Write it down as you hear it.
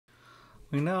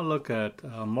We now look at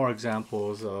more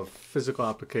examples of physical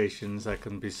applications that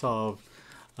can be solved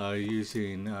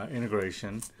using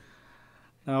integration.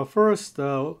 Now first,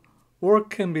 work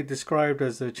can be described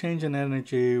as a change in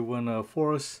energy when a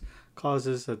force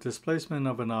causes a displacement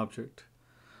of an object.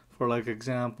 For like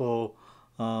example,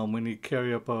 when you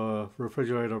carry up a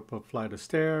refrigerator up a flight of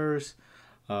stairs,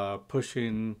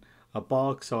 pushing a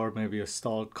box or maybe a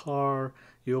stalled car,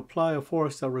 you apply a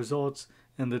force that results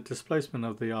in the displacement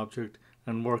of the object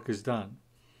and work is done.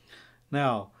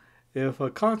 Now, if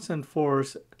a constant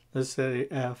force, let's say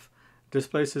F,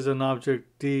 displaces an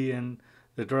object D in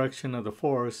the direction of the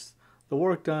force, the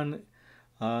work done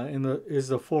is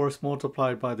the force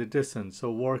multiplied by the distance.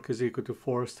 So work is equal to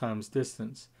force times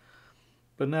distance.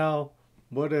 But now,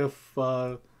 what if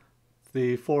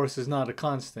the force is not a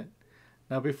constant?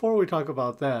 Now, before we talk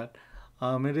about that,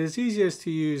 it is easiest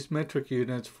to use metric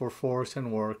units for force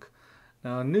and work.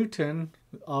 Now, Newton,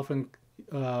 often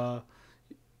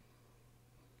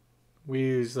we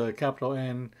use capital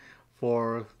N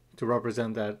to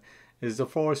represent that, is the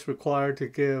force required to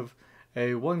give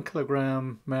a 1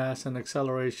 kilogram mass and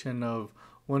acceleration of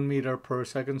 1 meter per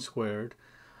second squared.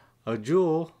 A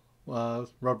joule,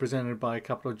 represented by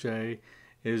capital J,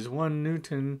 is 1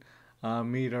 Newton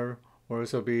meter, or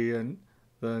this will be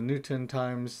the Newton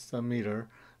times the meter.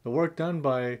 The work done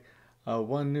by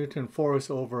 1 Newton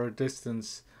force over a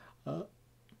distance of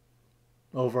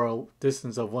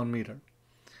 1 meter.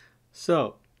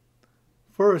 So,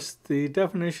 first, the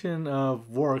definition of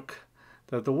work,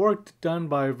 that the work done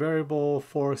by variable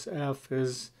force F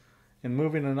is in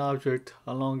moving an object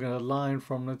along a line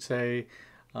from, let's say,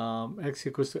 x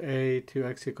equals to A to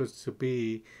x equals to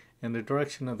B in the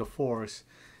direction of the force,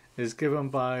 is given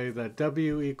by that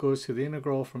W equals to the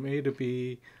integral from A to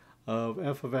B of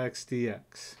f of x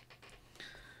dx.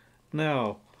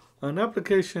 Now, an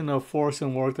application of force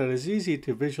and work that is easy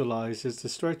to visualize is the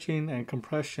stretching and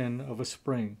compression of a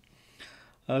spring.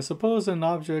 Suppose an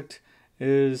object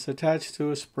is attached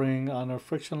to a spring on a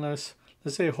frictionless,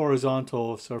 let's say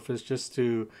horizontal surface, just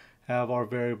to have our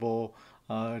variable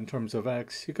in terms of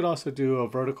x. You could also do a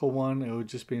vertical one, it would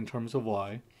just be in terms of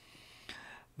y.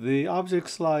 The object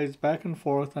slides back and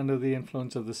forth under the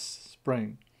influence of the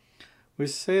spring. We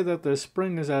say that the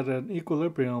spring is at an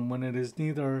equilibrium when it is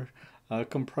neither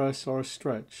compress or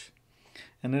stretch.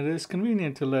 And it is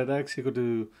convenient to let x equal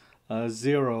to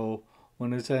 0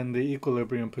 when it's in the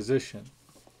equilibrium position.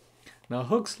 Now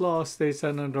Hooke's law states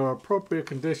that under appropriate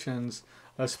conditions,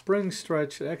 a spring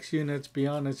stretched x units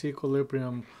beyond its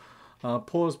equilibrium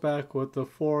pulls back with the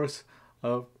force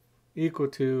equal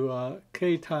to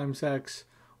k times x,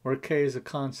 where k is a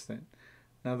constant.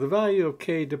 Now the value of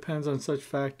k depends on such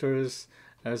factors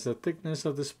as the thickness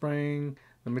of the spring,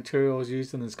 the materials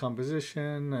used in its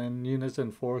composition, and units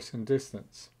in force and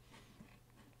distance.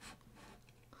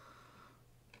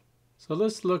 So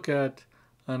let's look at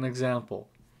an example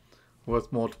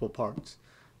with multiple parts.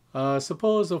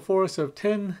 Suppose a force of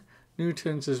 10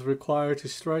 newtons is required to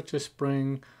stretch a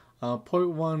spring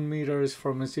 0.1 meters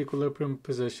from its equilibrium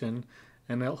position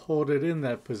and hold it in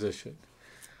that position.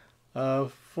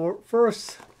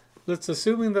 First, let's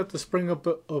assuming that the spring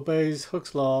obeys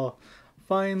Hooke's law,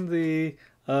 find the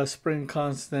spring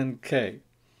constant k.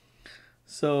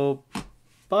 So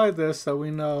by this, that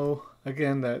we know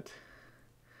again that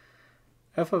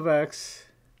f of x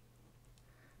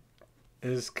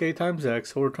is k times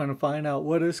x, so we're trying to find out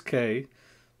what is k.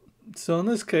 So in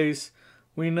this case,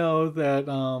 we know that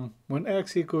when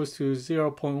x equals to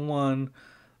 0.1,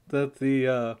 that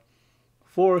the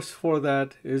force for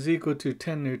that is equal to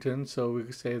 10 newtons. So we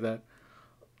could say that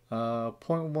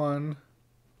 0.1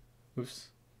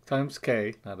 times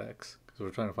k, not x, because we're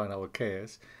trying to find out what k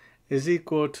is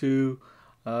equal to,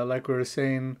 like we were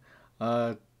saying,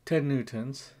 10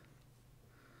 newtons.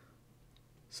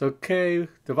 So k,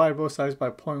 divide both sides by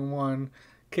 0.1,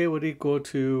 k would equal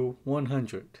to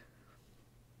 100.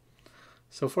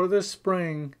 So for this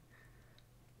spring,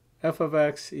 f of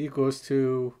x equals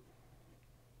to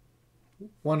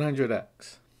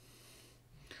 100x.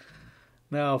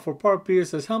 Now for part B, it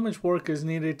says how much work is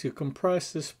needed to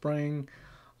compress the spring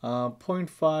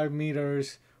 0.5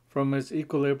 meters from its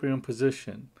equilibrium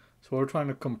position. So we're trying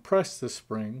to compress the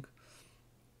spring.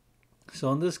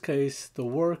 So in this case, the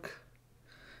work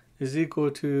is equal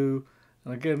to,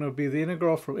 and again, it would be the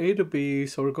integral from A to B,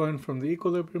 so we're going from the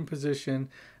equilibrium position.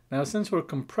 Now since we're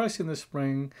compressing the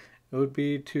spring, it would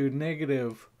be to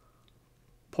negative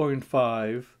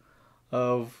 0.5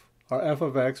 of our f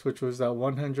of x, which was that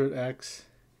 100x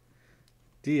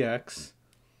dx.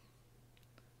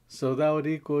 So that would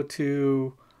equal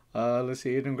to Let's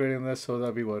see, integrating this, so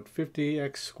that'd be what,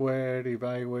 50x squared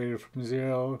evaluated from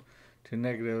 0 to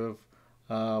negative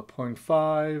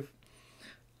 0.5.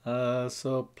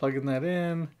 So plugging that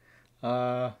in,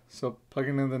 so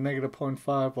plugging in the negative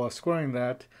 0.5 while squaring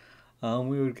that,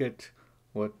 we would get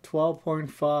what,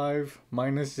 12.5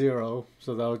 minus 0,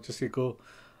 so that would just equal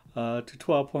to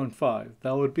 12.5.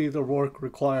 That would be the work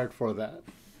required for that.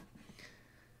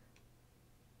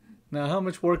 Now, how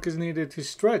much work is needed to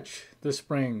stretch the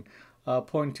spring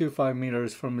 0.25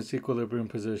 meters from its equilibrium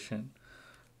position?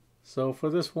 So for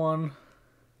this one,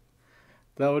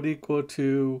 that would equal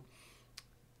to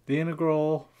the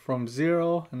integral from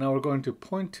 0, and now we're going to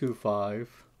 0.25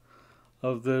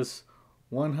 of this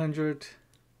 100x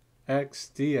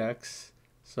dx.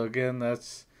 So again,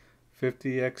 that's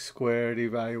 50x squared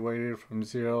evaluated from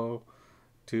 0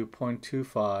 to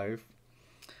 0.25.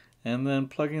 And then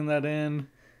plugging that in,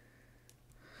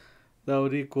 that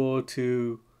would equal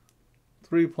to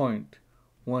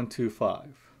 3.125.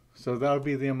 So that would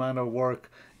be the amount of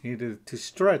work needed to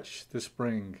stretch the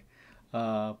spring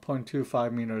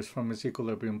 0.25 meters from its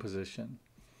equilibrium position.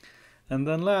 And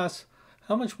then last,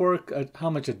 how much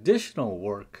additional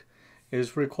work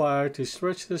is required to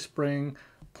stretch the spring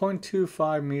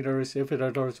 0.25 meters if it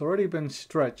had already been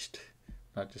stretched,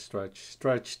 not just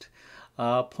stretched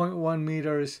 0.1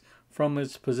 meters from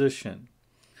its position.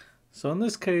 So in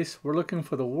this case, we're looking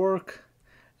for the work,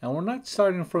 and we're not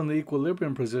starting from the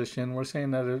equilibrium position. We're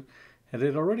saying that it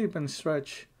had already been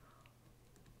stretched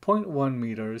 0.1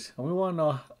 meters, and we want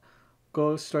to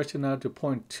go stretching out to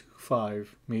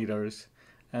 0.25 meters.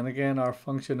 And again, our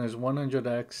function is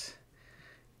 100x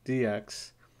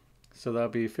dx. So that'll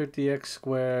be 50x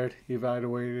squared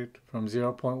evaluated from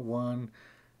 0.1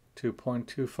 to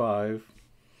 0.25.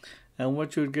 And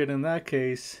what you would get in that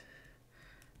case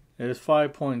is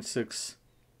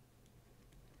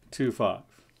 5.625.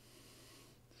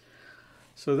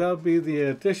 So that would be the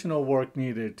additional work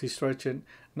needed to stretch it,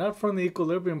 not from the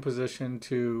equilibrium position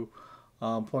to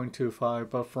 0.25,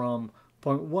 but from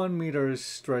 0.1 meters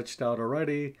stretched out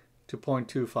already to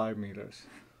 0.25 meters.